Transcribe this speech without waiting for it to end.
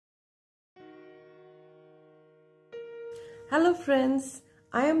Hello friends,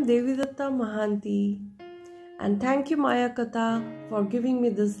 I am Debidutta Mohanty and thank you Mayaakatha for giving me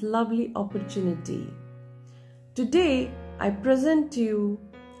this lovely opportunity. Today I present to you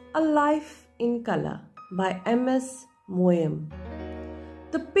A Life in Color by MS MOEM.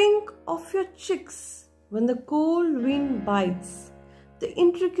 The pink of your cheeks when the cold wind bites, the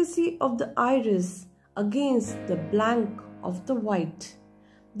intricacy of the iris against the blank of the white,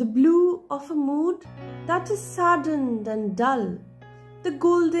 the blue of a mood that is saddened and dull, the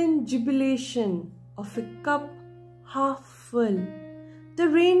golden jubilation of a cup half full, the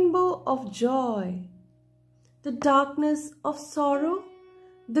rainbow of joy, the darkness of sorrow,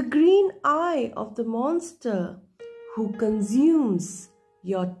 the green eye of the monster who consumes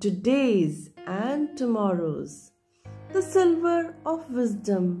your todays and tomorrows, the silver of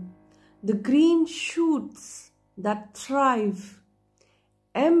wisdom, the green shoots that thrive.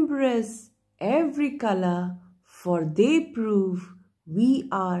 Embrace every color, for they prove we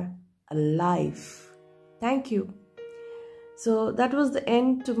are alive. Thank you. So that was the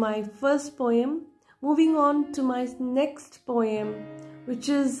end to my first poem. Moving on to my next poem, which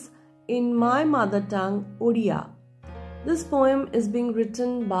is in my mother tongue, Odia. This poem is being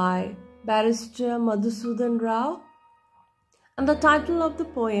written by Barrister Madhusudan Rao, and the title of the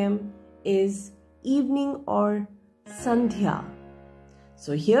poem is Evening or Sandhya.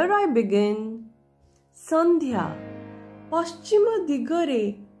 So here I begin. Sandhya, Paschima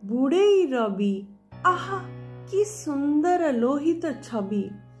digare budei rabi, aha ki sundara lohita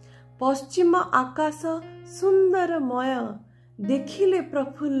chhabi, Paschima akasa sundara maya, dekhile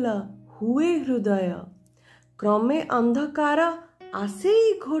prafulla hue hrudaya, krame andhakara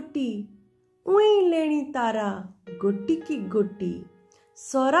asei ghoti, ui leni tara goti ki goti,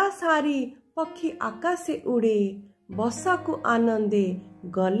 sara sari pakhi akase ude, बसाकु आनंदे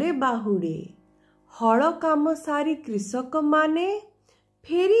गले बाहुड़े, हल काम सारी कृषक माने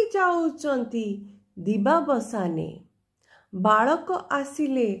फेरी जाउचंती दिबा बसाने, बालक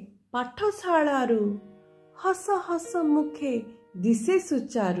आसिले पाठशालारू हस हस मुखे दिसे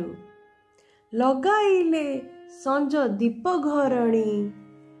सुचारू, लगाइले संज दीप घरणी,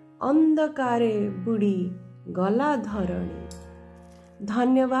 अंधकारे बुड़ी गला धरणी।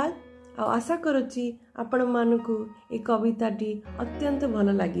 धन्यवाद। आशा करुच्ची आपण मानकु ए कविताटी अत्यंत भल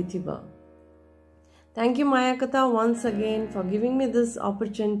लागिथिबो। Thank you Mayaakatha once again for giving me this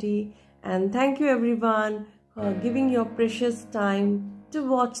opportunity, and thank you everyone for giving your precious time to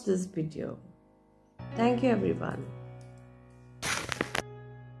watch this video. Thank you everyone.